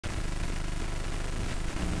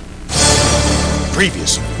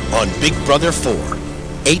Previously on Big Brother 4,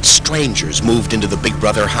 8 strangers moved into the Big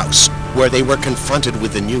Brother house, where they were confronted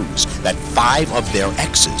with the news that 5 of their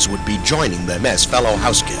exes would be joining them as fellow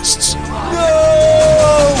house guests.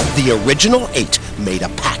 No! The original 8 made a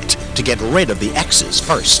pact to get rid of the exes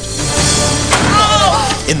first.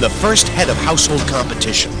 Oh! In the first head of household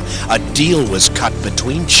competition, a deal was cut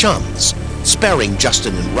between chums, sparing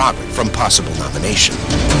Justin and Robert from possible nomination.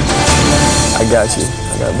 I got you.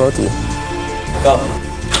 I got both of you. Go.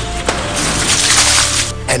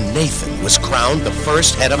 And Nathan was crowned the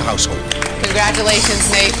first head of household. Congratulations,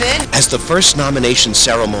 Nathan. As the first nomination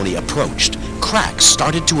ceremony approached, cracks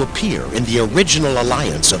started to appear in the original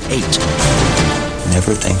alliance of 8.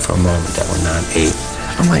 Never think for a moment that we're not 8.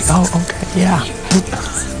 I'm like, oh, okay, yeah.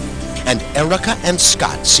 And Erica and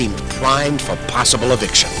Scott seemed primed for possible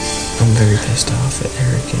eviction. I'm very pissed off at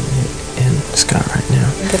Eric and Scott right now.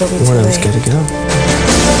 One of them's good to go.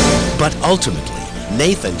 But ultimately,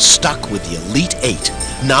 Nathan stuck with the Elite 8,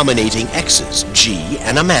 nominating exes G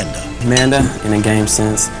and Amanda. Amanda, in a game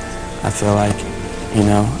sense, I feel like,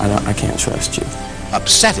 I can't trust you.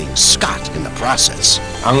 Upsetting Scott in the process.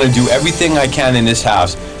 I'm going to do everything I can in this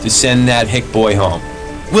house to send that hick boy home.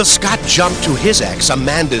 Will Scott jump to his ex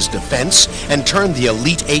Amanda's defense and turn the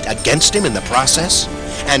Elite 8 against him in the process?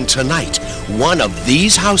 And tonight, one of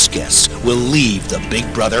these house guests will leave the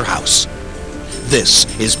Big Brother house. This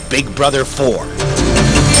is Big Brother 4.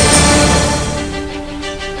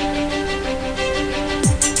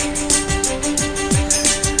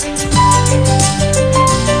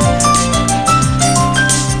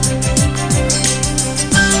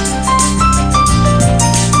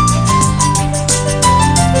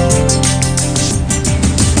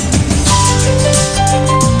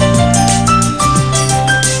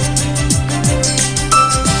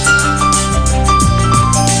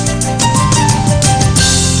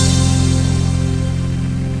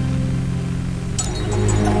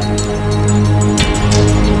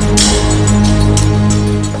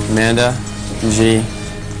 Amanda, G,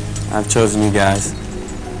 I've chosen you guys.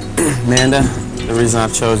 Amanda, the reason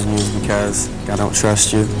I've chosen you is because I don't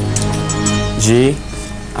trust you. G,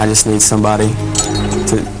 I just need somebody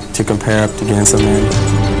to compare up against Amanda.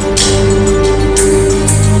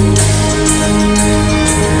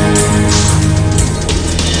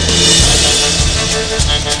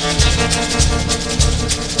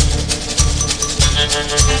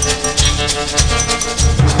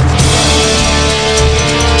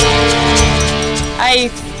 I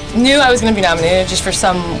knew I was going to be nominated just for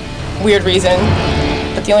some weird reason,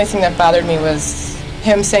 but the only thing that bothered me was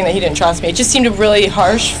him saying that he didn't trust me. It just seemed really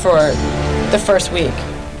harsh for the first week.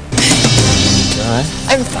 Alright?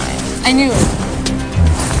 I'm fine. I knew.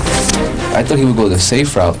 I thought he would go the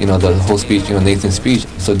safe route, the whole speech, Nathan's speech.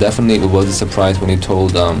 So definitely it was a surprise when he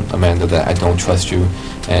told Amanda that I don't trust you,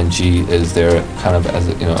 and G is there kind of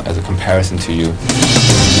as a comparison to you.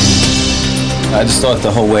 I just thought the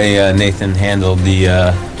whole way Nathan handled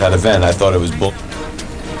that event, I thought it was bull.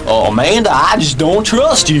 Oh, Amanda, I just don't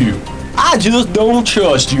trust you. I just don't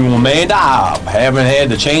trust you, Amanda. I haven't had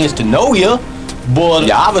the chance to know you, but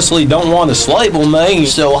you obviously don't want to label me.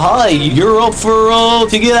 So, hey, you're up for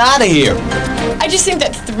to get out of here. I just think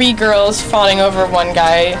that 3 girls falling over one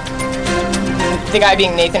guy, the guy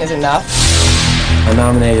being Nathan, is enough. I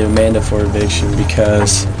nominated Amanda for eviction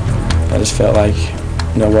because I just felt like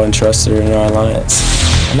no one trusted her in our alliance.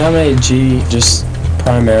 I nominated G just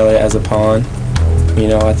primarily as a pawn.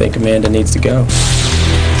 I think Amanda needs to go.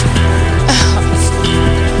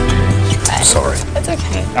 I'm sorry. It's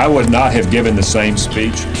okay. I would not have given the same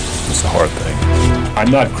speech. It's a hard thing.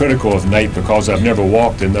 I'm not critical of Nate because I've never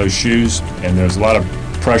walked in those shoes and there's a lot of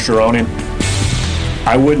pressure on him.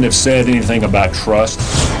 I wouldn't have said anything about trust.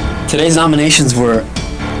 Today's nominations were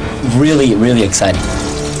really, really exciting.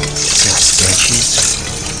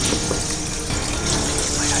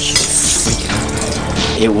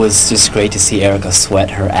 It was just great to see Erica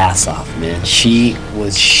sweat her ass off, man. She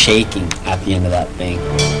was shaking at the end of that thing.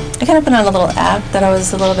 I kind of put on a little act that I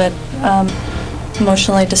was a little bit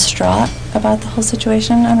emotionally distraught about the whole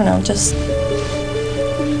situation. I don't know, just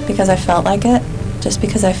because I felt like it. Just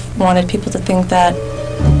because I wanted people to think that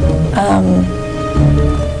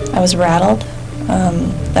I was rattled,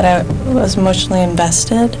 that I was emotionally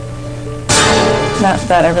invested. Not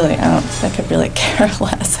that I could really care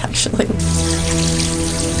less, actually.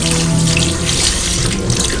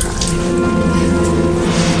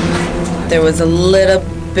 There was a little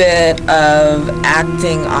bit of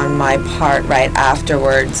acting on my part right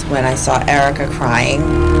afterwards when I saw Erica crying.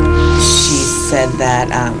 She said that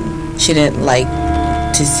she didn't like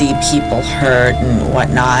to see people hurt and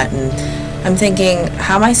whatnot, and I'm thinking,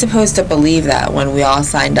 how am I supposed to believe that when we all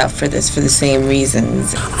signed up for this for the same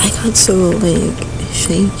reasons? I got so, like,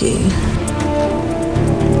 shaky.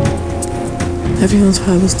 Everyone's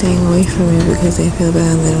probably staying away from me because they feel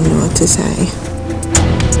bad and they don't know what to say.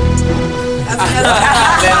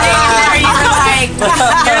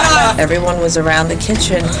 Everyone was around the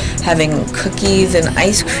kitchen having cookies and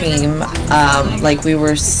ice cream, like we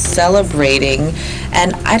were celebrating.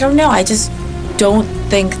 And I don't know, I just don't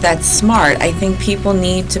think that's smart. I think people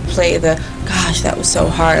need to play the, gosh, that was so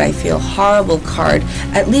hard, I feel horrible card,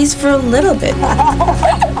 at least for a little bit.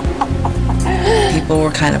 People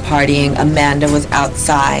were kind of partying. Amanda was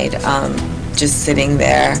outside, just sitting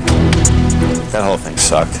there. That whole thing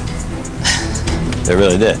sucked. It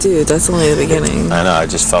really did. Dude, that's only the beginning. I know, I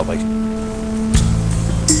just felt like...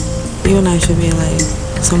 You and I should be, like,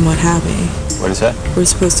 somewhat happy. What is that? We're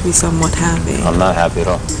supposed to be somewhat happy. I'm not happy at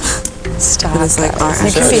all. Stop. But it's like our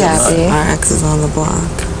ex, be happy. Our ex is on the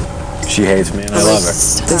block. She hates me and I love her.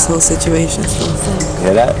 This whole situation. You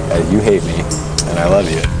hear that? You hate me and I love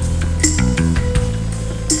you.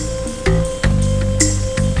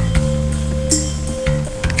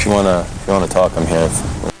 If you wanna talk, I'm here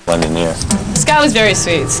with London here. Scott was very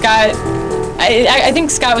sweet. Scott, I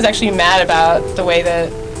think Scott was actually mad about the way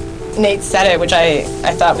that Nate said it, which I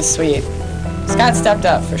thought was sweet. Scott stepped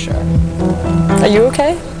up for sure. Are you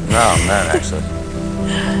okay? No, I'm not actually.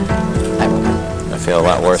 I feel a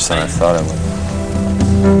lot worse than I thought I would.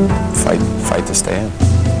 Fight to stay in.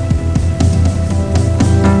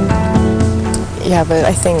 Yeah, but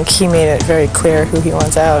I think he made it very clear who he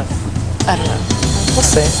wants out. I don't know. We'll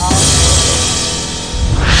see.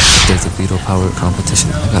 There's a veto power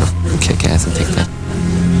competition. I gotta kick ass and take that.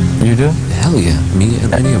 You do? Hell yeah, me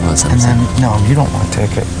and any of us. And then, no, you don't want to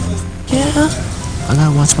take it. Yeah. I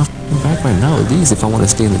gotta watch my back right now, at least, if I want to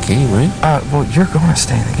stay in the game, right? Well, you're going to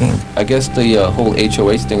stay in the game. I guess the whole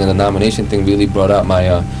HOH thing and the nomination thing really brought out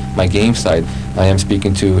my my game side. I am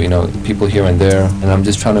speaking to, people here and there, and I'm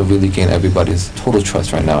just trying to really gain everybody's total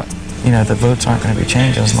trust right now. The votes aren't going to be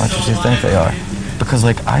changing as much as you think they are. Because,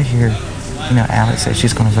 like, I hear, Alex say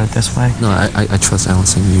she's going to vote this way. No, I trust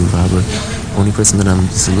Alex and you, Robert. Only person that I'm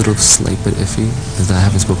just a little slight bit iffy is that I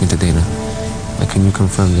haven't spoken to Dana. Like, can you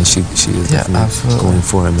confirm that she is definitely going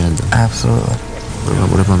for Amanda? Absolutely.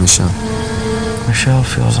 What about Michelle? Michelle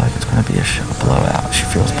feels like it's going to be a blowout. She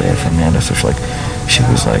feels bad for Amanda, so she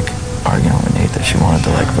was arguing with Nate that she wanted to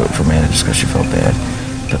vote for Amanda just because she felt bad.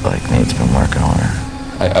 But Nate's been working on her.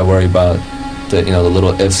 I worry about the the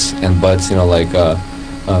little ifs and buts.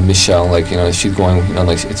 Michelle, she's going.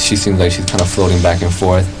 She seems like she's kind of floating back and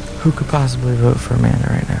forth. Who could possibly vote for Amanda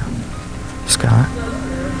right now? Scott,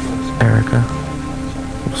 Erica.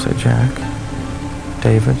 We'll say Jack.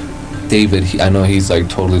 David. I know he's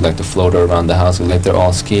totally the floater around the house. They're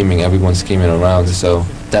all scheming, everyone's scheming around. So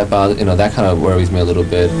that that kind of worries me a little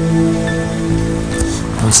bit.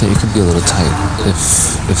 I would say it could be a little tight if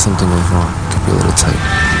something goes wrong. It could be a little tight.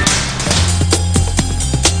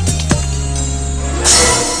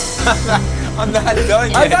 I'm not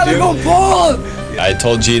done yet. I gotta go bald. I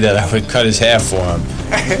told G that I would cut his hair for him.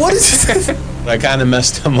 What is this? I kind of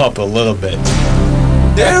messed him up a little bit.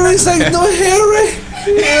 There is no hair right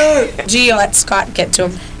here. G let Scott get to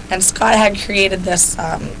him, and Scott had created this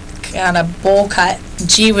kind of bowl cut.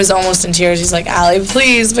 G was almost in tears. He's like, Allie,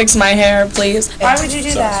 please fix my hair, please. Why would you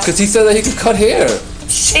do that? Because he said that he could cut hair.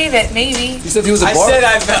 Shave it, maybe. He said he was a barber.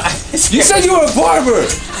 You said you were a barber.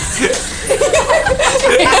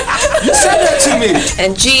 You said that to me.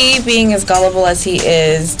 And G, being as gullible as he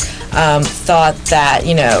is, thought that,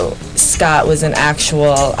 Scott was an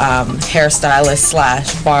actual hairstylist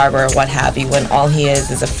 / barber, what have you, when all he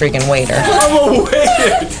is a friggin' waiter. I'm a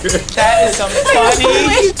waiter. That is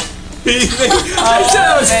funny. I said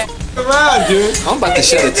I was around, dude. I'm about to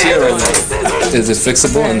shed a tear right now. Is it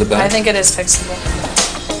fixable in the back? I think it is fixable.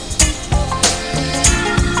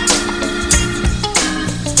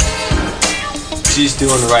 She's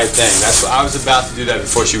doing the right thing. That's what I was about to do that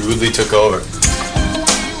before she rudely took over.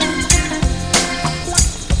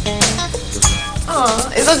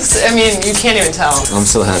 Oh, it looks, you can't even tell. I'm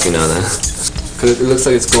so happy now then. Because it looks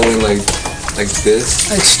like it's going like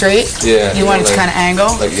this. Like straight? Yeah. You want it to kind of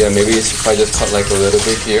angle? Maybe if I just cut a little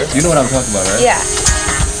bit here. You know what I'm talking about, right? Yeah.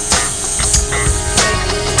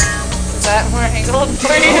 Is that more angled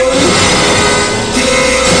for you?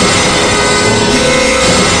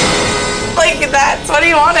 That's what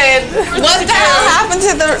he wanted. What the hell happened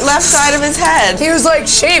to the left side of his head? He was like,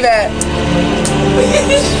 shave it.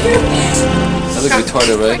 I look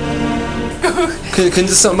retarded, right? Can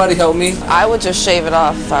somebody help me? I would just shave it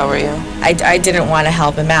off if I were you. I didn't want to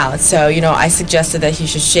help him out, so, you know, I suggested that he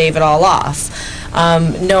should shave it all off,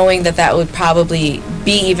 knowing that that would probably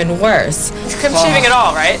be even worse. Him shaving it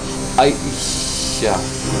all, right? Yeah.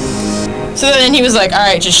 So then he was like, all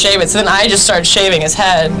right, just shave it. So then I just started shaving his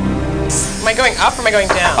head. Am I going up or am I going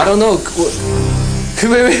down? I don't know.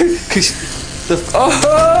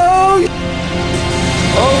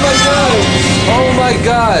 Oh my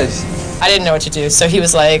gosh. I didn't know what to do, so he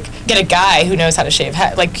was like, get a guy who knows how to shave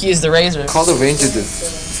head, like use the razor. Call the ranger dude.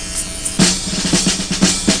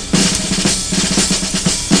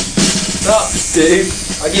 Up, Dave.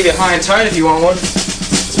 I'll give you a high and tight if you want one.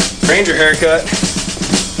 Ranger haircut.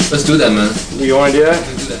 Let's do that, man. You want to do that?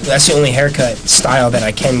 That's the only haircut style that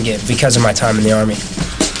I can give because of my time in the Army.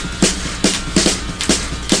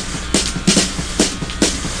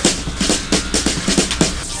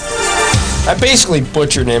 I basically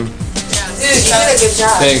butchered him. Dude, you did a good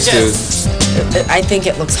job. Thanks, dude. I think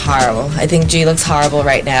it looks horrible. I think G looks horrible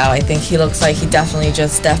right now. I think he looks like he definitely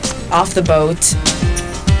just stepped off the boat.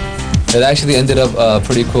 It actually ended up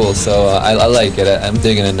pretty cool, so I like it. I'm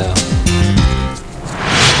digging it now.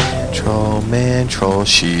 Man troll,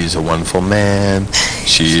 she's a wonderful man.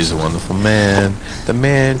 She's a wonderful man. The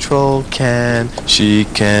man troll she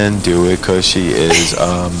can do it 'cause she is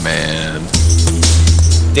a man.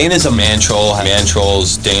 Dana's a man troll. Man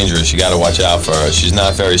troll's dangerous. You gotta watch out for her. She's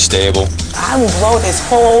not very stable. I will blow this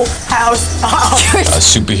whole house up. A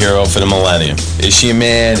superhero for the millennium. Is she a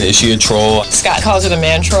man? Is she a troll? Scott calls her the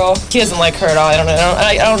man troll. He doesn't like her at all. I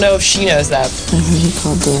don't know if she knows that. He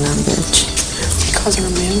called Dana a bitch. He calls her a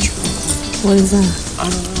man troll. What is that? I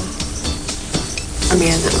don't know. A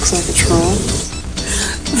man that looks like a troll.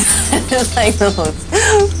 Like those.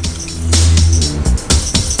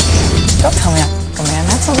 Don't tell me I'm a man.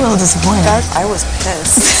 That's a little disappointing. I was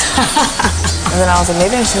pissed. And then I was like,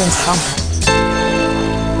 maybe I shouldn't tell her.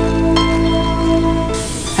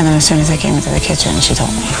 And then as soon as I came into the kitchen, she told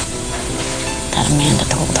me that Amanda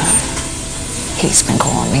told her he's been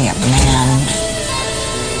calling me a man.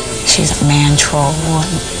 She's a man troll.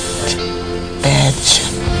 Bitch.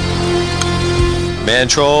 Man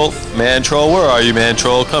troll, where are you, man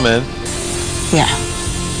troll? Come in. Yeah.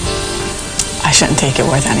 I shouldn't take it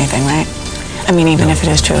worth anything, right? I mean, even if it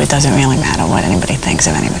is true, it doesn't really matter what anybody thinks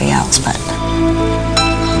of anybody else, but...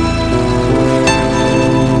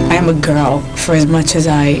 I am a girl. For as much as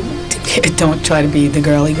I don't try to be the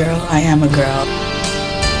girly girl, I am a girl.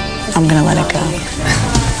 I'm gonna let it go.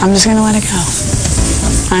 I'm just gonna let it go.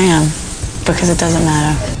 I am. Because it doesn't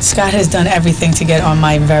matter. Scott has done everything to get on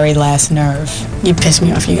my very last nerve. You piss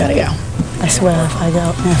me off, you gotta go. I swear if I go,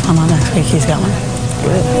 if I'm on next week, he's going.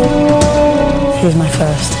 Good. He's my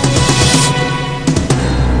first.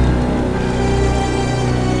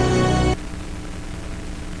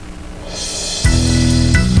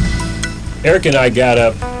 Eric and I got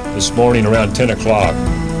up this morning around 10 o'clock,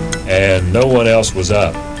 and no one else was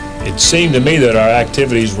up. It seemed to me that our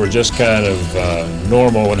activities were just kind of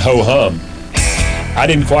normal and ho-hum. I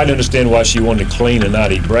didn't quite understand why she wanted to clean and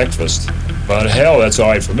not eat breakfast, but hell, that's all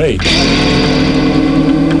right for me.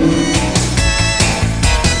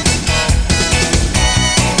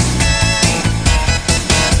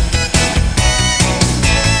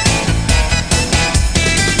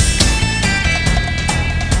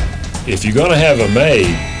 If you're gonna have a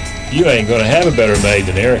maid, you ain't gonna have a better maid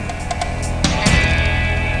than Eric.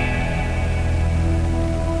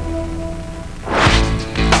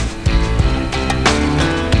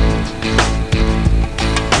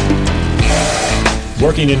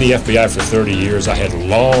 Working in the FBI for 30 years, I had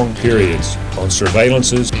long periods on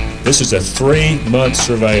surveillances. This is a 3-month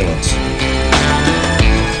surveillance.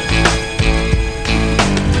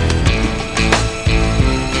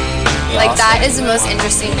 Like, that is the most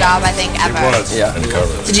interesting job, I think, ever. It was, yeah.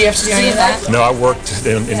 Uncovered. Did you have to do any of that? No, I worked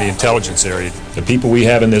in the intelligence area. The people we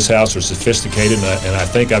have in this house are sophisticated, and I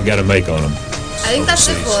think I've got a make on them. I think that's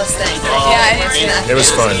the coolest thing. Yeah, I did see that. It was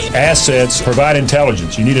fun. Assets provide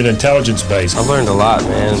intelligence. You need an intelligence base. I learned a lot,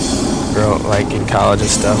 man. Like in college and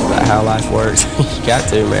stuff about how life works. You got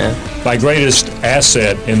to, man. My greatest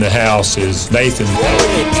asset in the house is Nathan.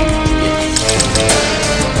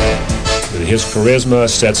 His charisma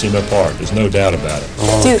sets him apart. There's no doubt about it.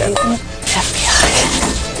 Dude,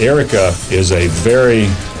 FBI. Erica is a very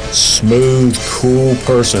smooth, cool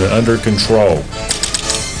person under control.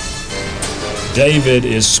 David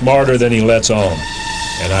is smarter than he lets on,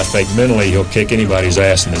 and I think mentally he'll kick anybody's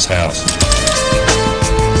ass in this house.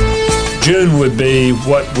 June would be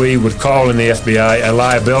what we would call in the FBI a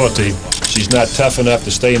liability. She's not tough enough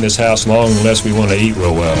to stay in this house long unless we want to eat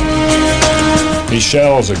real well.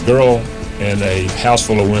 Michelle's a girl in a house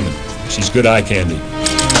full of women. She's good eye candy.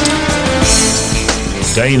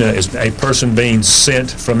 Dana is a person being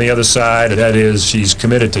sent from the other side. That is, she's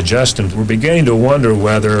committed to Justin. We're beginning to wonder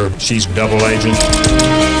whether she's double agent.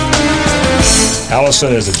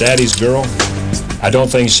 Allison is a daddy's girl. I don't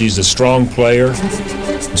think she's a strong player.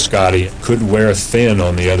 Scotty could wear thin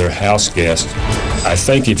on the other house guest. I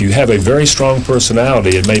think if you have a very strong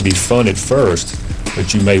personality, it may be fun at first,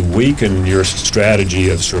 but you may weaken your strategy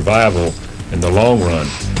of survival in the long run.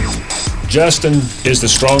 Justin is the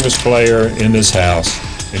strongest player in this house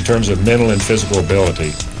in terms of mental and physical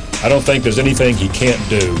ability. I don't think there's anything he can't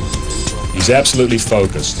do. He's absolutely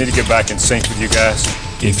focused. Need to get back in sync with you guys.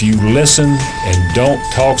 If you listen and don't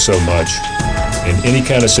talk so much in any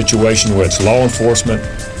kind of situation, where it's law enforcement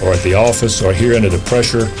or at the office or here under the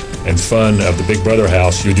pressure and fun of the Big Brother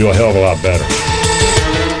house, you do a hell of a lot better.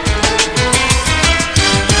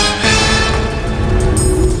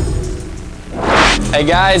 Hey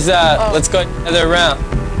guys, let's go another round.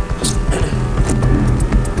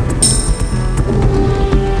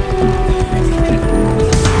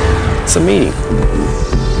 It's a meeting.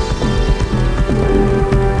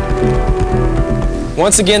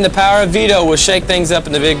 Once again, the power of veto will shake things up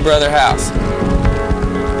in the Big Brother house.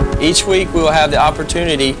 Each week, we will have the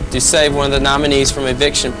opportunity to save one of the nominees from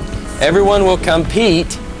eviction. Everyone will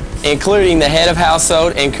compete, including the head of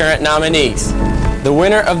household and current nominees. The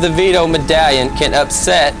winner of the veto medallion can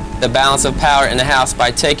upset the balance of power in the house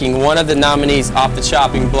by taking one of the nominees off the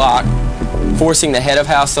chopping block, forcing the head of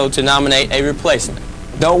household to nominate a replacement.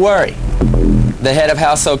 Don't worry, the head of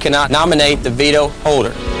household cannot nominate the veto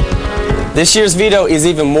holder. This year's veto is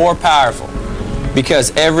even more powerful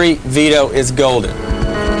because every veto is golden.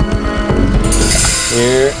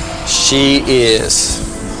 Here she is.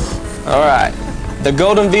 All right. The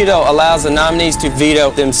golden veto allows the nominees to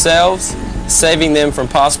veto themselves, saving them from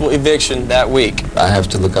possible eviction that week. I have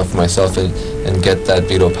to look out for myself and get that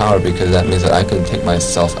veto power, because that means that I can take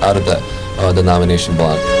myself out of the nomination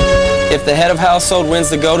block. If the head of household wins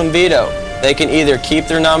the golden veto, they can either keep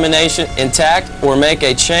their nomination intact or make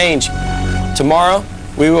a change. Tomorrow,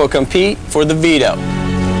 we will compete for the veto.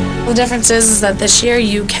 The difference is that this year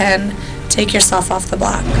you can take yourself off the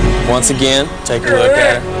block. Once again, take a look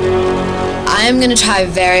at her. I am going to try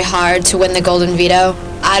very hard to win the golden veto.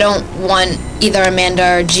 I don't want either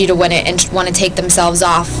Amanda or G to win it and want to take themselves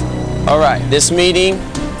off. All right, this meeting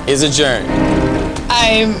is adjourned.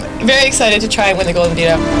 I'm very excited to try and win the golden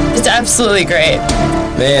veto. It's absolutely great.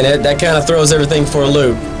 Man, that kind of throws everything for a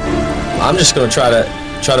loop. I'm just going to try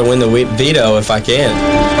to win the veto if I can.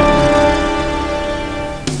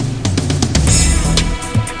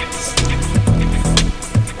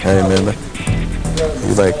 Hey, Amanda,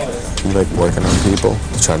 you like working on people?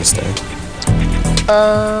 Trying to stay?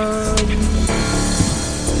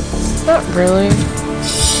 Not really.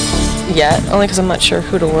 Yet, only because I'm not sure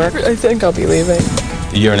who to work. I think I'll be leaving.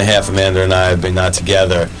 A year and a half, Amanda and I have been not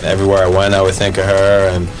together. Everywhere I went, I would think of her,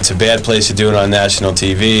 and it's a bad place to do it on national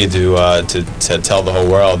TV to tell the whole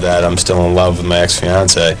world that I'm still in love with my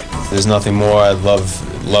ex-fiance. There's nothing more I'd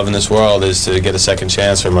love in this world is to get a second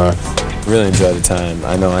chance from her. Really enjoyed the time.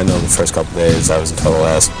 I know the first couple days I was a total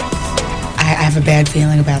ass. I have a bad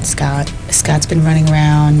feeling about Scott. Scott's been running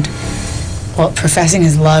around, well, professing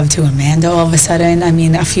his love to Amanda all of a sudden. I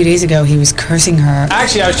mean, a few days ago, he was cursing her.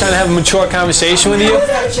 Actually, I was trying to have a mature conversation with you.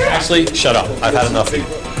 Actually, shut up. I've had enough of you.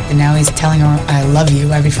 And now he's telling her, I love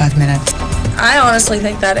you, every 5 minutes. I honestly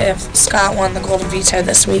think that if Scott won the golden veto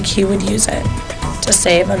this week, he would use it to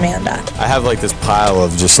save Amanda. I have like this pile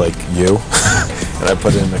of just like you, and I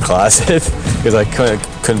put it in the closet because I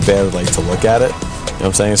couldn't bear like to look at it. You know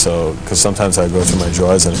what I'm saying? So, because sometimes I go through my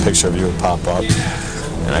drawers and a picture of you would pop up,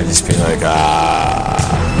 and I'd just be like, ah.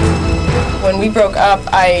 When we broke up,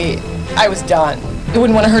 I was done. I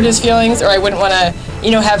wouldn't want to hurt his feelings, or I wouldn't want to,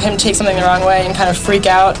 have him take something the wrong way and kind of freak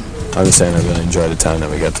out. I was saying I really enjoyed the time that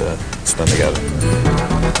we got to spend together.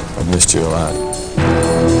 I've missed you a lot.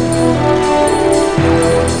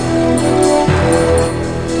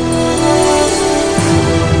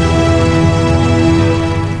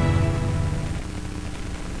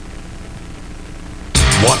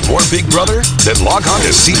 Want more Big Brother? Then log on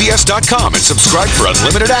to CBS.com and subscribe for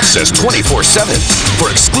unlimited access 24/7.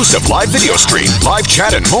 For exclusive live video stream, live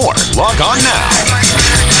chat, and more, log on now.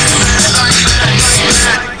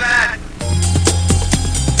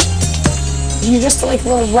 You're just like a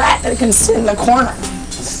little rat that can sit in the corner.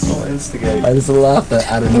 I just laughed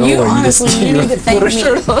out of nowhere. You honestly need to thank put a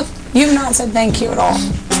shirt on. me. You've not said thank you at all.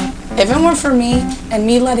 If it weren't for me and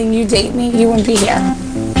me letting you date me, you wouldn't be here.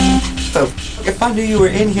 So, if I knew you were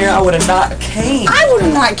in here, I would have not came. I would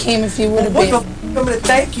have not came if you would have been. I'm gonna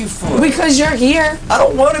thank you for it. Because you're here. I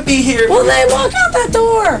don't want to be here. Well, then walk out that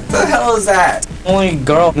door. What the hell is that? Only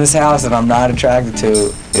girl in this house that I'm not attracted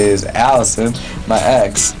to is Allison, my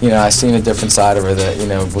ex. You know, I seen a different side of her that, you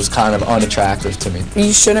know, was kind of unattractive to me.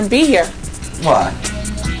 You shouldn't be here. Why?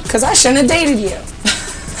 Because I shouldn't have dated you.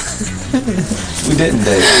 We didn't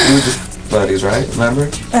date. We were just buddies, right? Remember?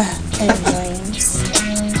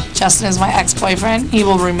 Justin is my ex-boyfriend. He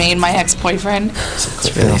will remain my ex-boyfriend.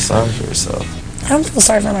 It's really sorry for yourself. I don't feel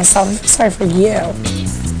sorry for myself. I feel sorry for you.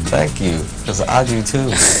 Thank you, because I do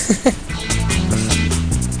too.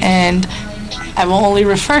 And I will only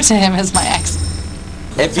refer to him as my ex.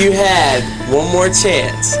 If you had one more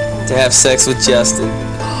chance to have sex with Justin,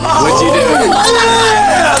 would you do it?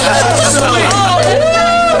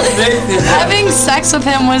 Having sex with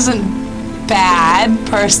him wasn't bad,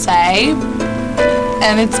 per se.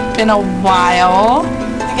 And it's been a while.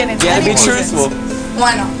 You gotta be truthful.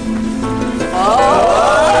 Why not?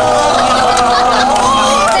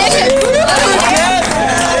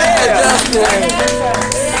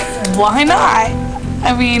 Why not?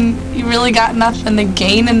 I mean, you really got nothing to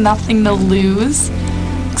gain and nothing to lose,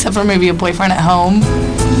 except for maybe a boyfriend at home.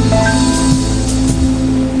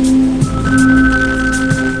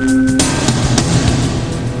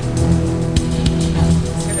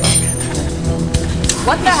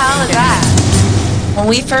 What the hell is that? When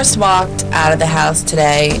we first walked out of the house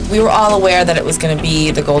today, we were all aware that it was going to be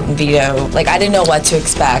the Golden Veto. Like, I didn't know what to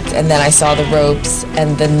expect, and then I saw the ropes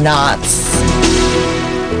and the knots.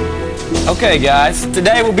 Okay, guys,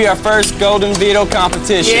 today will be our first Golden Veto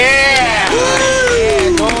competition. Yeah!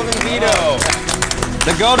 Golden Veto.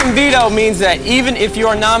 The Golden Veto means that even if you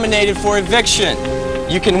are nominated for eviction,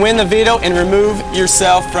 you can win the veto and remove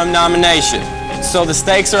yourself from nomination. So the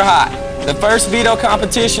stakes are high. The first veto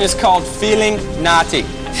competition is called Feeling Naughty.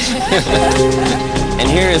 And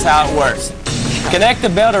here is how it works. Connect the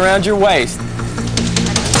belt around your waist.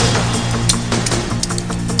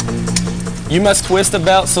 You must twist the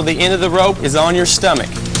belt so the end of the rope is on your stomach.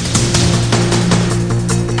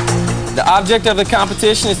 The object of the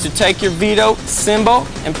competition is to take your veto symbol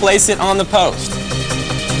and place it on the post.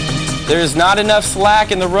 There is not enough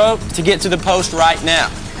slack in the rope to get to the post right now.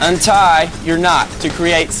 Untie your knot to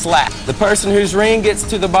create slack. The person whose ring gets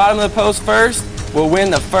to the bottom of the post first will win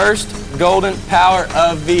the first golden power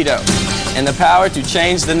of veto and the power to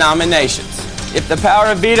change the nominations. If the power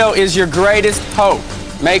of veto is your greatest hope,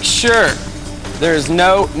 make sure there is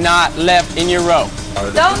no knot left in your rope.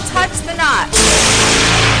 Don't touch the knot.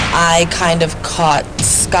 I kind of caught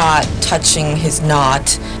Scott touching his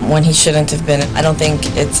knot when he shouldn't have been. I don't think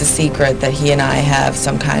it's a secret that he and I have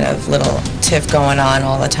some kind of little tiff going on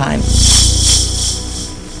all the time.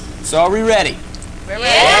 So are we ready? We're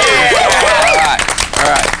ready. All right, all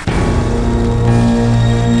right.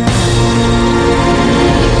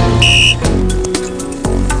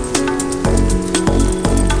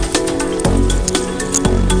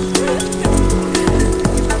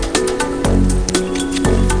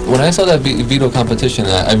 When I saw that veto competition,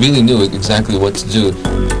 I really knew exactly what to do.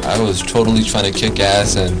 I was totally trying to kick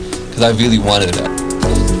ass, and because I really wanted that.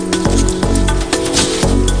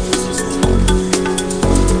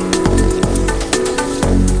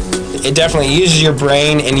 It definitely uses your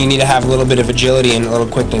brain, and you need to have a little bit of agility and a little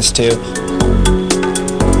quickness too.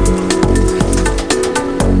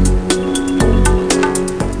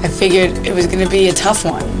 I figured it was going to be a tough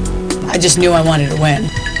one. I just knew I wanted to win.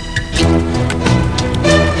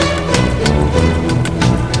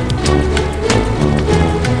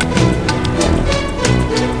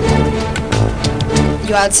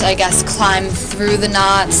 You had to, I guess, climb through the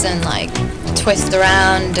knots and like twist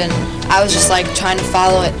around, and I was just like trying to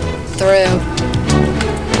follow it through.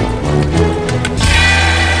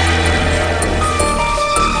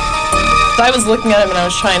 I was looking at him and I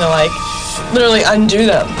was trying to like literally undo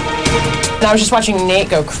them. And I was just watching Nate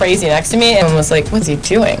go crazy next to me and was like, what's he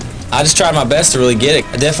doing? I just tried my best to really get it.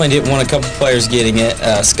 I definitely didn't want a couple players getting it,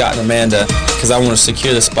 Scott and Amanda, because I want to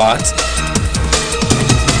secure the spots.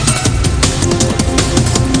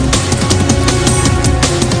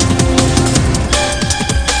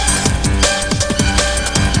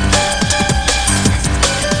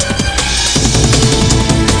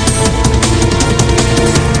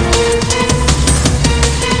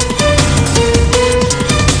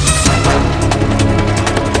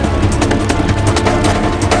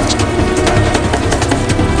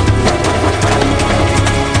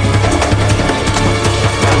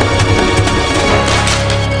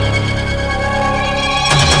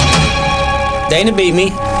 Dana beat me.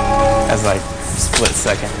 That's like split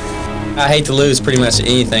second. I hate to lose pretty much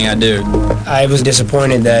anything I do. I was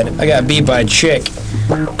disappointed that I got beat by a chick.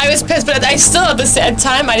 I was pissed, but I still, at the same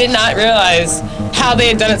time, I did not realize how they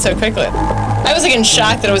had done it so quickly. I was like in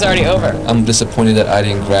shock that it was already over. I'm disappointed that I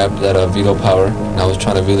didn't grab that veto power, and I was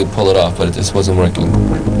trying to really pull it off, but it just wasn't working.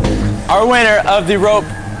 Our winner of the rope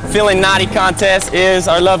feeling naughty contest is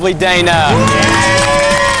our lovely Dana.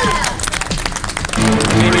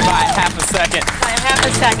 Maybe by half a second. By half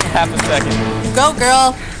a second. Half a second. Go,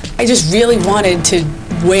 girl. I just really wanted to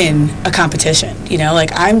win a competition, you know?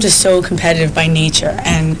 Like, I'm just so competitive by nature,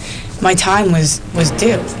 and my time was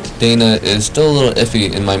due. Dana is still a little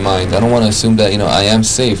iffy in my mind. I don't want to assume that, I am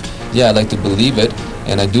safe. Yeah, I'd like to believe it,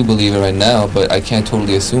 and I do believe it right now, but I can't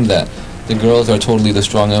totally assume that. The girls are totally the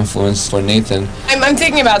strong influence for Nathan. I'm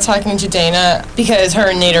thinking about talking to Dana because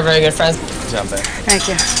her and Nate are very good friends. Jump in. Thank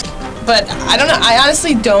you. But I don't know. I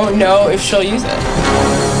honestly don't know if she'll use it.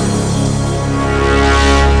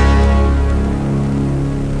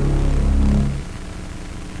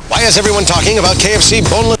 Why is everyone talking about KFC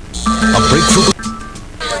boneless? A breakthrough.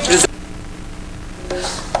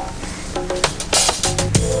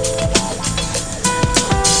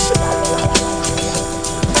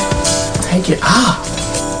 Take it off.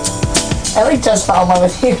 I like just fell in love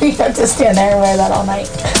with you. You have to stand there and wear that all night.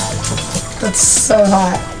 That's so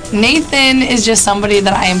hot. Nathan is just somebody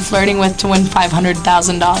that I am flirting with to win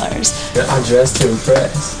 $500,000. I dress to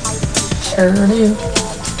impress. Sure do.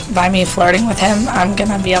 By me flirting with him, I'm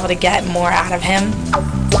gonna be able to get more out of him.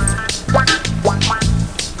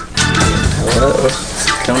 Hello.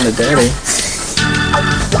 Come to daddy.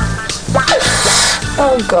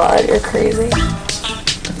 Oh God, you're crazy.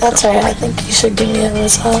 That's right, I think you should give me a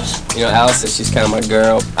massage. Alice says she's kind of my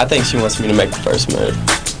girl. I think she wants me to make the first move.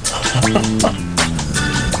 I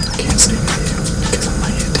can't sleep with you because I'm not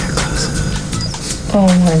getting too close. Oh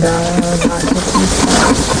my God,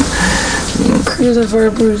 I'm not cruising for a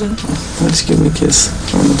bruising. Just give me a kiss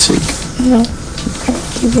on the cheek. No,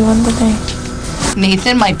 give you one today.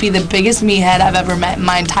 Nathan might be the biggest meathead I've ever met in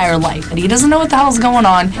my entire life. And he doesn't know what the hell's going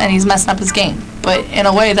on, and he's messing up his game. But in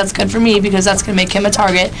a way, that's good for me because that's going to make him a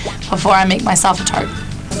target before I make myself a target.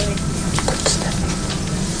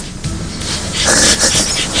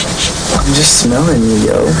 I'm just smelling you,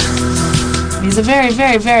 yo. He's a very,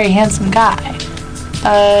 very, very handsome guy.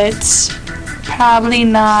 But probably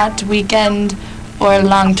not weekend or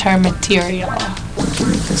long-term material. Give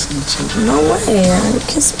me a kiss on the cheek. No way,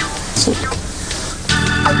 kiss me on the cheek.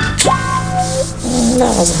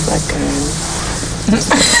 That wasn't that good.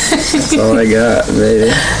 That's all I got,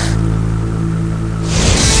 baby.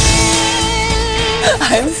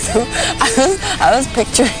 I was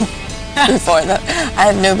picturing before that. I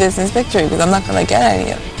had no business picturing because I'm not going to get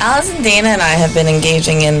any of it. Allison, Dana, and I have been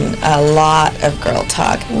engaging in a lot of girl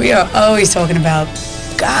talk. We are always talking about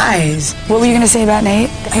guys. What were you going to say about Nate?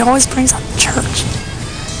 He always brings up church.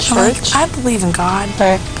 Church? I believe in God.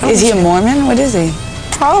 Right. Is he a Mormon? What is he?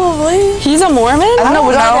 Probably. He's a Mormon? I don't know.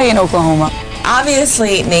 What are they in Oklahoma?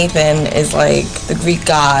 Obviously, Nathan is like the Greek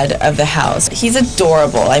god of the house. He's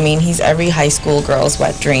adorable. I mean, he's every high school girl's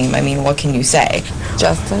wet dream. I mean, what can you say?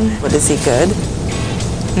 Justin, what is he good?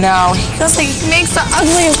 No, he goes like, he makes the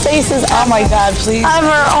ugliest faces Oh my God, please.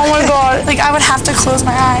 ever. Oh my God. Like, I would have to close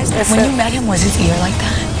my eyes. When you met him, was his ear like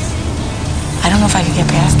that? I don't know if I could get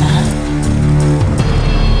past that.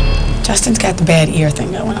 Justin's got the bad ear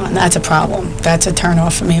thing going on. That's a problem. That's a turn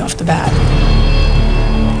off for me off the bat.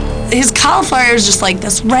 His cauliflower is just like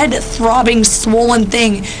this red, throbbing, swollen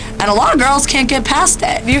thing, and a lot of girls can't get past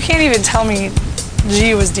it. You can't even tell me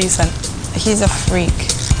G was decent. He's a freak.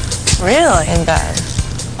 Really? In bed.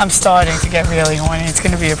 I'm starting to get really horny. It's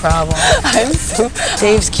going to be a problem.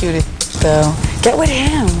 Dave's cute though. Get with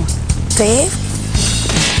him. Dave?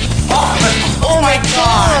 Oh my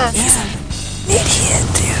God! He's an idiot,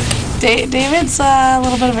 dude. David's a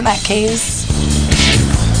little bit of a nutcase.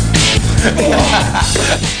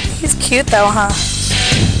 He's cute though, huh?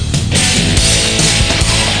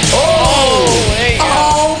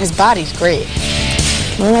 Oh! His body's great.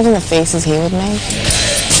 Can you imagine the faces he would make?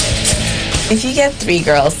 If you get 3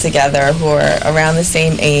 girls together who are around the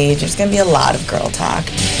same age, there's going to be a lot of girl talk.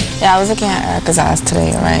 Yeah, I was looking at Erica's ass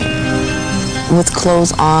today, right? With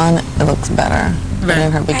clothes on, it looks better. But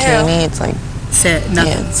in her bikini, it's like,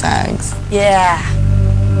 it sags. Yeah.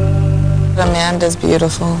 Amanda's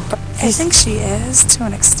beautiful. I think she is, to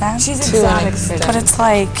an extent. She's exotic pretty. But it's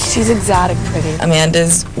like... She's exotic pretty.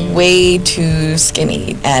 Amanda's way too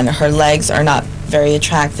skinny, and her legs are not very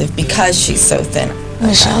attractive because she's so thin.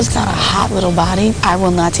 Michelle's got a hot little body. I will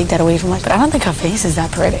not take that away from her, but I don't think her face is that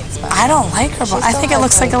pretty. I don't like her, but I think it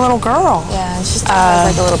looks like a little girl. Yeah, she still has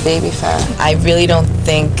like a little baby fat. I really don't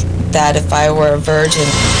think that if I were a virgin,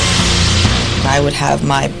 I would have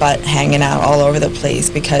my butt hanging out all over the place,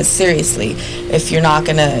 because seriously, if you're not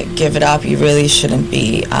gonna give it up, you really shouldn't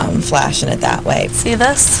be flashing it that way. See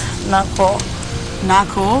this? Not cool. Not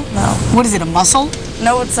cool? No. What is it, a muscle?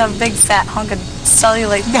 No, it's a big fat hunk of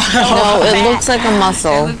cellulite. No, it looks like a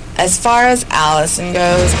muscle. As far as Allison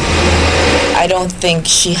goes, I don't think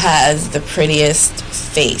she has the prettiest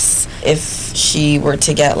face. If she were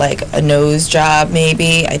to get like a nose job,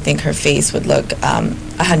 maybe, I think her face would look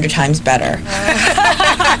 100 times better.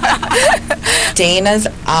 Dana's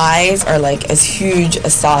eyes are like as huge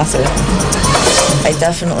as saucers. I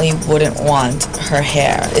definitely wouldn't want her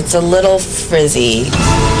hair. It's a little frizzy.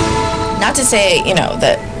 Not to say, you know,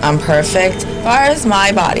 that I'm perfect. As far as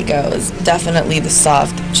my body goes, definitely the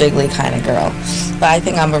soft, jiggly kind of girl. But I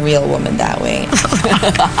think I'm a real woman that way.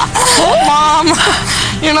 Mom,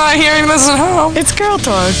 you're not hearing this at home. It's girl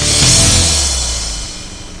talk.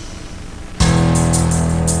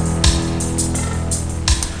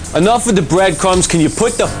 Enough with the breadcrumbs. Can you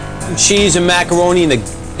put the cheese and macaroni in the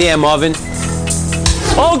damn oven?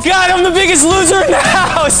 Oh God, I'm the biggest loser in the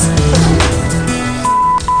house!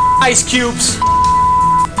 Ice cubes.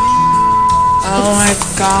 Oh my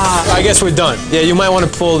God. I guess we're done. Yeah, you might want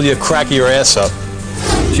to pull the crack of your ass up.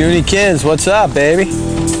 Junie Kins, what's up, baby?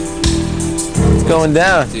 What's going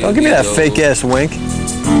down? Don't give me that fake ass wink.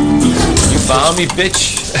 You found me,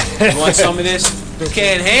 bitch. You want some of this? You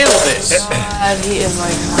can't handle this. God, he is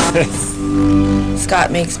like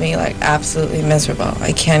Scott makes me like absolutely miserable.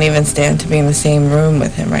 I can't even stand to be in the same room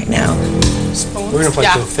with him right now. We're gonna play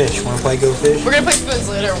Go Fish. Wanna play Go Fish? We're gonna play spoons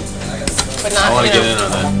later, but not. I want to get in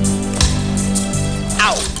on that.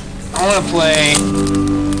 Ow! I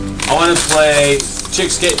wanna play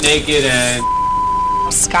Chicks Get Naked and.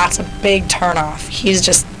 Scott's a big turnoff. He's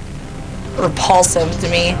just repulsive to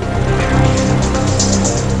me.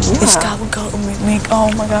 If Scott would go and make,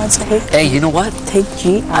 oh my God, so Hey, you know what? Take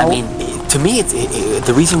G out. I mean, to me,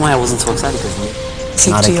 the reason why I wasn't so excited because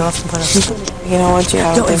Take G off and put us. You know what,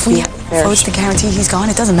 Joe? Yo, if we votes to guarantee he's gone,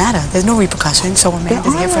 it doesn't matter. There's no repercussion, so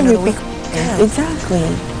Amanda's here for another week. Yeah. Exactly.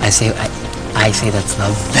 I say that's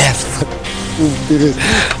the best.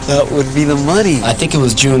 That would be the money. I think it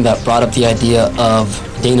was June that brought up the idea of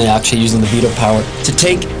Dana actually using the veto power to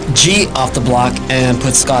take G off the block and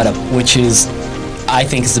put Scott up, which is, I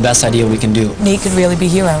think, is the best idea we can do. Nate could really be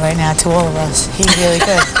hero right now to all of us. He really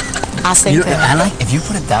could. I think that. I like, if you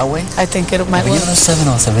put it that way, I think it might if work. you know 7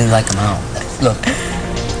 of us, I really like them out. Look,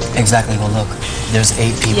 exactly. Well, look, there's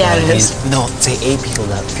 8 people. Yeah, that it is. No, say 8 people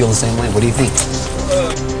that feel the same way. What do you think?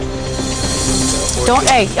 Don't,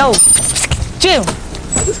 hey, yo, Jim,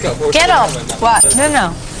 get up. What?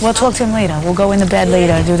 No. We'll talk to him later. We'll go in the bed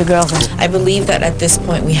later and do the girl thing. I believe that at this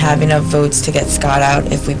point we have enough votes to get Scott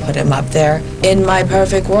out if we put him up there. In my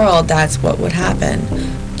perfect world, that's what would happen.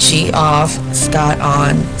 G off, Scott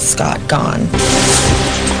on, Scott gone.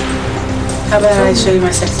 How about I show you my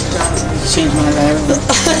sexy drawings and you change my variable?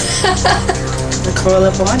 The curl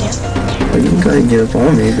up on you. Well, you can go ahead and get up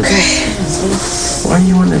on me, but why do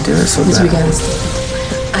you want to do it so bad?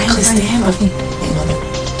 I understand, but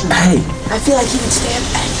Hey, I feel like he would stand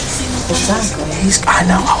anything. Exactly. I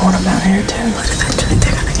know, I want him out here too. But eventually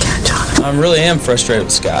they're gonna catch on. I really am frustrated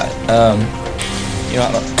with Scott. You know,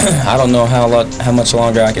 I don't know how much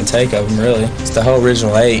longer I can take of him. Really, it's the whole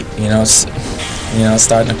original 8. It's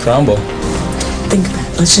starting to crumble. Think about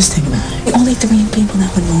it. Let's just think about it. The only 3 people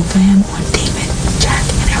that would vote for him are David, Jack,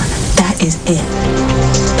 and Erica. That is it.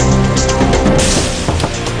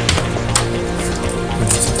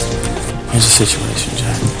 Here's the situation,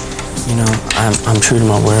 Jack. I'm true to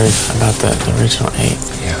my word about the original 8.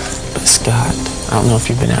 Yeah. But Scott, I don't know if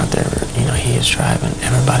you've been out there, but, he is driving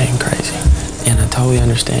everybody crazy. And I totally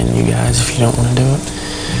understand you guys if you don't want to do it.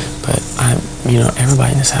 But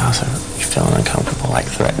everybody in this house are feeling uncomfortable, like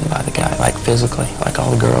threatened by the guy, like physically. Like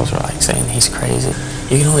all the girls are like saying he's crazy.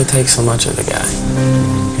 You can only take so much of the guy.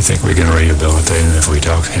 You think we can rehabilitate him if we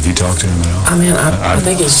talk? Have you talked to him at all? I mean, I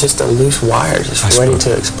think it's just a loose wire, just ready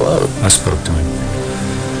to explode. I spoke to him.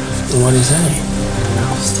 And what did he say?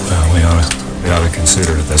 Well, we ought to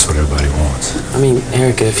consider that that's what everybody wants. I mean,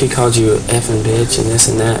 Erica, if he called you a effing bitch and this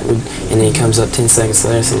and that, and then he comes up 10 seconds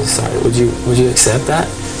later and says sorry, would you accept that?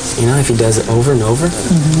 If he does it over and over?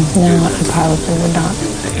 No, I probably would not.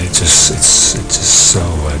 It's just so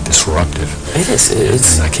disruptive. It is.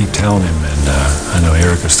 And I keep telling him, and I know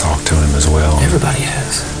Erica's talked to him as well. Everybody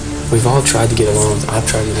has. We've all tried to get along. I've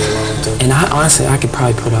tried to get along with him. And honestly, I could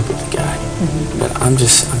probably put up with the guy. But I'm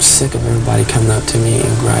sick of everybody coming up to me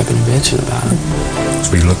and griping and bitching about him.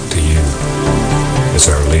 We look to you as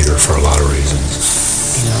our leader for a lot of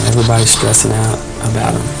reasons. You know, everybody's stressing out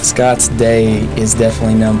about him. Scott's day is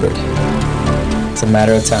definitely numbered. It's a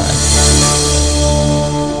matter of time.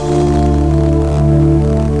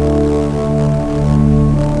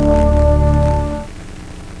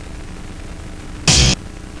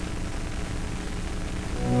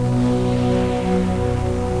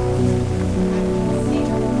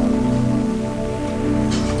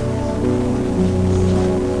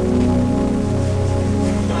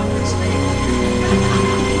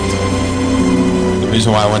 The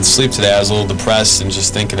reason why I went to sleep today, I was a little depressed and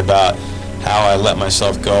just thinking about how I let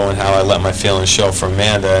myself go and how I let my feelings show for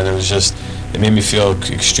Amanda, and it made me feel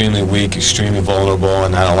extremely weak, extremely vulnerable,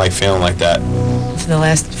 and I don't like feeling like that. For the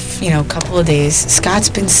last, couple of days, Scott's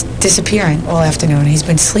been disappearing all afternoon. He's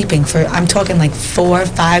been sleeping for, I'm talking like 4 or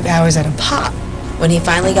 5 hours at a pop. When he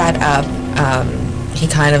finally got up, he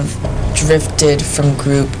kind of drifted from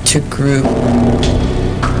group to group.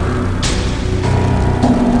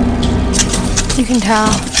 You can tell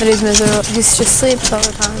that he's miserable. He just sleeps all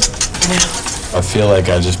the time. I feel like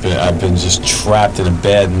I've been just trapped in a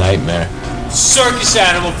bad nightmare. Circus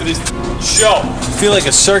animal for this show. I feel like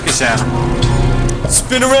a circus animal.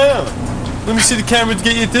 Spin around. Let me see the camera to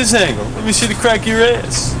get you at this angle. Let me see the crack of your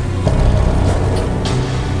ass.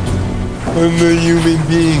 I'm a human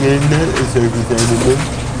being, I'm not a circus animal.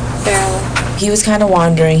 Barely. He was kind of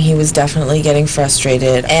wandering. He was definitely getting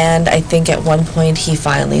frustrated. And I think at one point he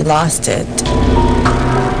finally lost it.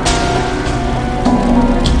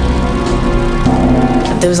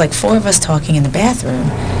 There was like 4 of us talking in the bathroom,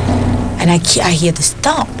 and I hear this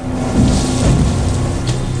thump.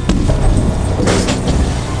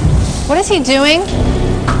 What is he doing?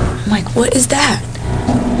 I'm like, what is that?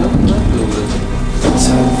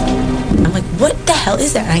 I'm like, what the hell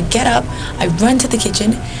is that? And I get up, I run to the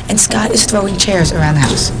kitchen, and Scott is throwing chairs around the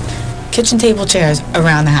house. Kitchen table chairs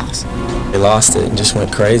around the house. They lost it and just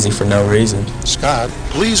went crazy for no reason. Scott,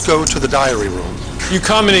 please go to the diary room. You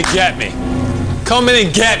come in and get me. Come in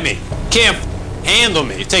and get me. Can't handle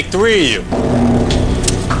me. Take 3 of you.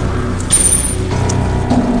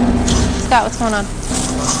 Scott, what's going on?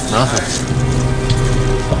 Nothing.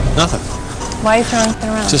 Nothing. Why are you throwing it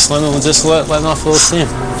around? Just letting off a little steam.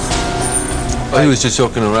 Oh, he was just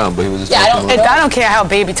joking around, but he was just I don't care how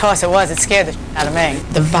baby toss it was. It scared the out of me.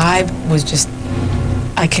 The vibe was just,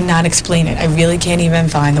 I cannot explain it. I really can't even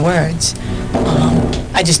find the words.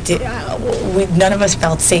 I just did. None of us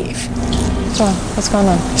felt safe. What's wrong? What's going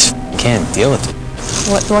on? I can't deal with it.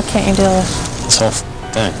 What can't you deal with? This whole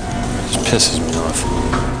thing just pisses me off.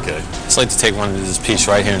 Okay. It's like to take one of this piece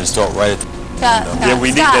right here and just throw it right at the Yeah, we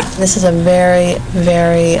need that. This is a very,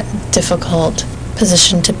 very difficult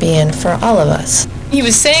position to be in for all of us. He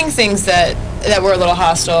was saying things that were a little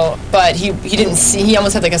hostile, but he didn't see. He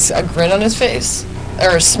almost had like a grin on his face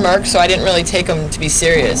or a smirk, so I didn't really take him to be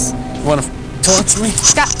serious. You want to talk to me?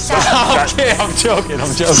 Scott. Okay, I'm joking.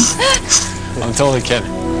 I'm totally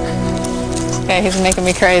kidding. Okay, he's making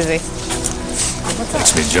me crazy.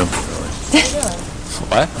 Makes me jump.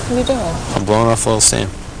 What? What are you doing? I'm blowing off a little steam.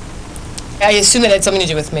 I assume that had something to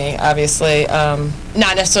do with me, obviously.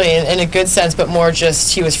 Not necessarily in a good sense, but more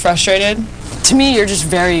just he was frustrated. To me, you're just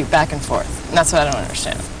very back and forth, and that's what I don't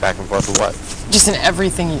understand. Back and forth with what? Just in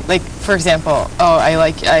everything. Like, for example, oh, I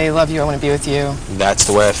love you, I want to be with you. That's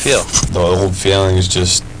the way I feel. The old feelings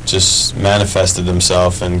just manifested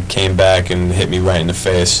themselves and came back and hit me right in the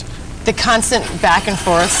face. The constant back and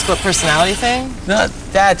forth split personality thing.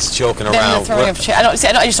 That's joking Then around. the throwing of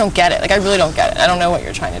I just don't get it. Like, I really don't get it. I don't know what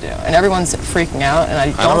you're trying to do, and everyone's freaking out, and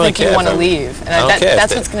I don't really think you care want to if leave. And I don't care if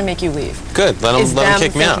that's they- what's going to make you leave. Good. Let them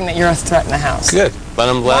kick me out. Thinking that you're a threat in the house. Good. Let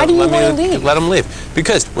them Why do you wanna leave? Let them leave.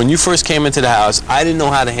 Because when you first came into the house, I didn't know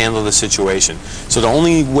how to handle the situation. So the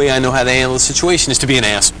only way I know how to handle the situation is to be an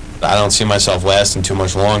asshole. I don't see myself lasting too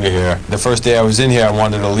much longer here. The first day I was in here, I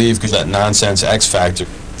wanted to leave because that nonsense X factor.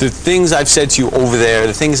 The things I've said to you over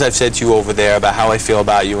there, about how I feel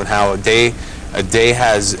about you and how a day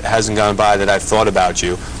hasn't gone by that I've thought about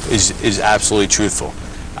you is absolutely truthful.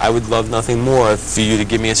 I would love nothing more for you to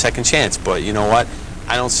give me a second chance, but you know what?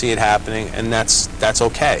 I don't see it happening, and that's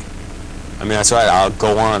okay. I mean, that's all right. I'll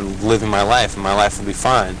go on living my life, and my life will be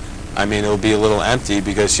fine. I mean, it'll be a little empty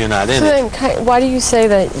because you're not in it. Then, why do you say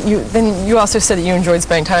that you also said that you enjoyed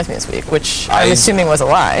spending time with me this week, which I'm assuming was a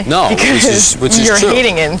lie. No, because which is you're true.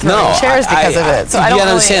 hating it and throwing chairs because of it. So I don't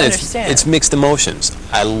really understand. It's mixed emotions.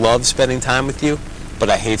 I love spending time with you, but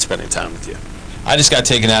I hate spending time with you. I just got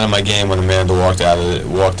taken out of my game when Amanda walked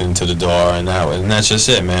into the door, and that's just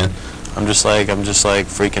it, man. I'm just like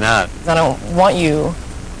freaking out. I don't want you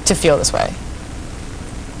to feel this way.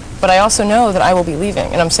 But I also know that I will be leaving,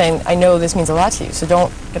 and I'm saying I know this means a lot to you, so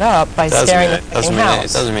don't get up by staring at the fucking house.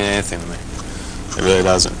 It doesn't mean anything to me. It really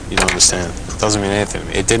doesn't. You don't understand. It doesn't mean anything to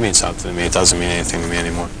me. It did mean something to me. It doesn't mean anything to me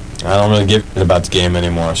anymore. I don't really give a shit about the game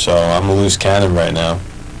anymore, so I'm a loose cannon right now.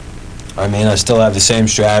 I mean, I still have the same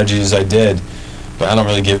strategy as I did, but I don't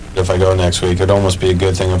really give a shit if I go next week. It'd almost be a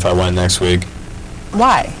good thing if I went next week.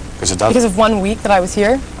 Why? Because it doesn't. Because of 1 week that I was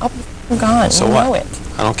here? I'll be gone. So you what? know it.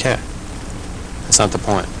 I don't care. That's not the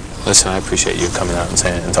point. Listen, I appreciate you coming out and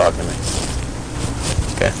saying it and talking to me.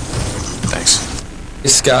 Okay? Thanks.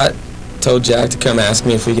 Scott told Jack to come ask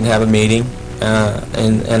me if we can have a meeting,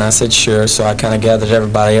 and I said sure, so I kind of gathered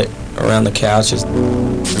everybody around the couch.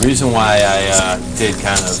 The reason why I did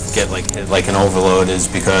kind of get like an overload is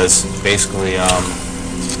because basically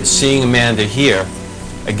seeing Amanda here,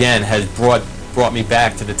 again, has brought me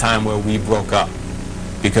back to the time where we broke up.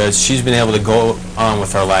 Because she's been able to go on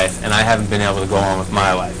with her life, and I haven't been able to go on with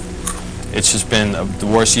my life. It's just been the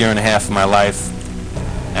worst year and a half of my life,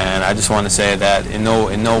 and I just want to say that in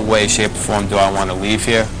no way, shape, or form do I want to leave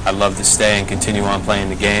here. I'd love to stay and continue on playing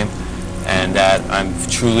the game, and that I'm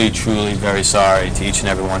truly, truly very sorry to each and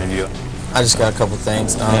every one of you. I just got a couple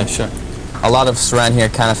things. Yeah, sure. A lot of us around here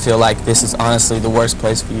kind of feel like this is honestly the worst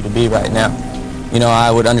place for you to be right now. You know,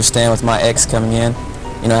 I would understand with my ex coming in,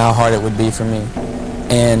 you know, how hard it would be for me.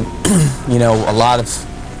 And, you know, a lot of,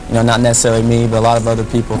 you know, not necessarily me, but a lot of other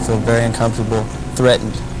people feel very uncomfortable,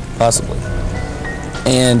 threatened, possibly.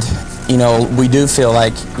 And, you know, we do feel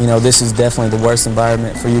like, you know, this is definitely the worst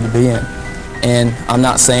environment for you to be in. And I'm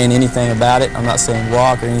not saying anything about it. I'm not saying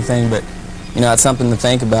walk or anything, but, you know, it's something to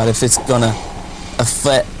think about. If it's going to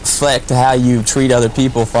affect how you treat other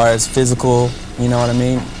people as far as physical, you know what I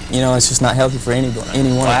mean? You know, it's just not healthy for anyone of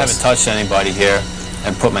us. I haven't touched anybody here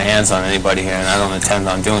and put my hands on anybody here, and I don't intend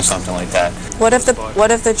on doing something like that. What if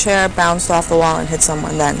the chair bounced off the wall and hit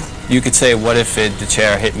someone then? You could say, what if the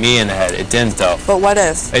chair hit me in the head? It didn't, though. But what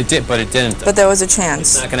if? It did, but it didn't, though. But there was a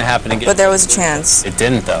chance. It's not going to happen again. But there was a chance. It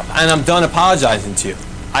didn't, though. And I'm done apologizing to you.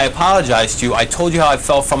 I apologized to you. I told you how I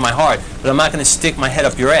felt from my heart, but I'm not going to stick my head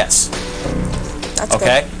up your ass. That's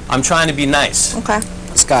okay? good. I'm trying to be nice. Okay.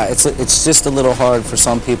 Scott, it's just a little hard for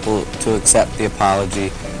some people to accept the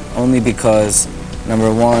apology, only because,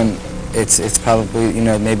 number one, it's probably, you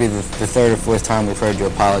know, maybe the third or fourth time we've heard you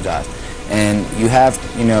apologize. And you have,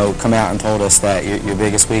 you know, come out and told us that your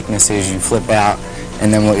biggest weakness is you flip out,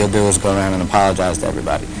 and then what you'll do is go around and apologize to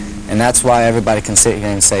everybody. And that's why everybody can sit here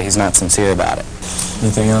and say he's not sincere about it.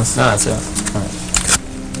 Anything else? No, that's it. All right.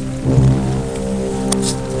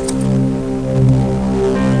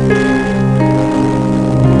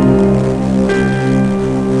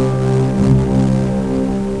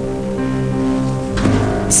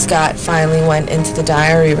 Scott finally went into the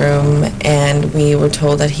diary room, and we were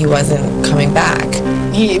told that he wasn't coming back.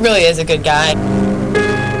 He really is a good guy.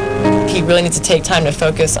 He really needs to take time to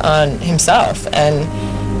focus on himself and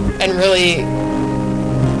really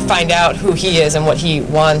find out who he is and what he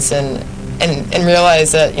wants, and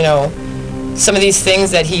realize that, you know, some of these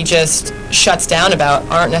things that he just shuts down about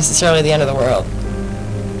aren't necessarily the end of the world.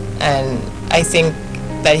 And I think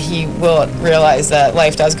that he will realize that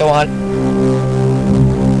life does go on.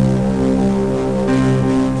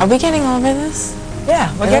 Are we getting over this?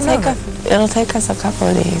 Yeah, we're getting over it. It'll take us a couple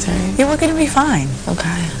of days, right? Yeah, we're going to be fine.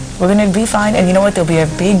 Okay. We're going to be fine, and you know what? There'll be a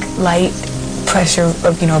big light pressure,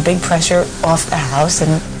 you know, a big pressure off the house,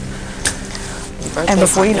 and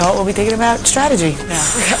before you know it, we'll be thinking about strategy now,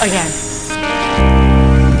 again.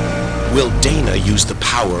 Will Dana use the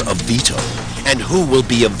power of veto? And who will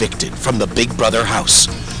be evicted from the Big Brother house?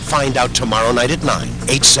 Find out tomorrow night at 9,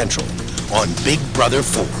 8 Central on Big Brother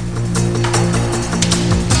 4.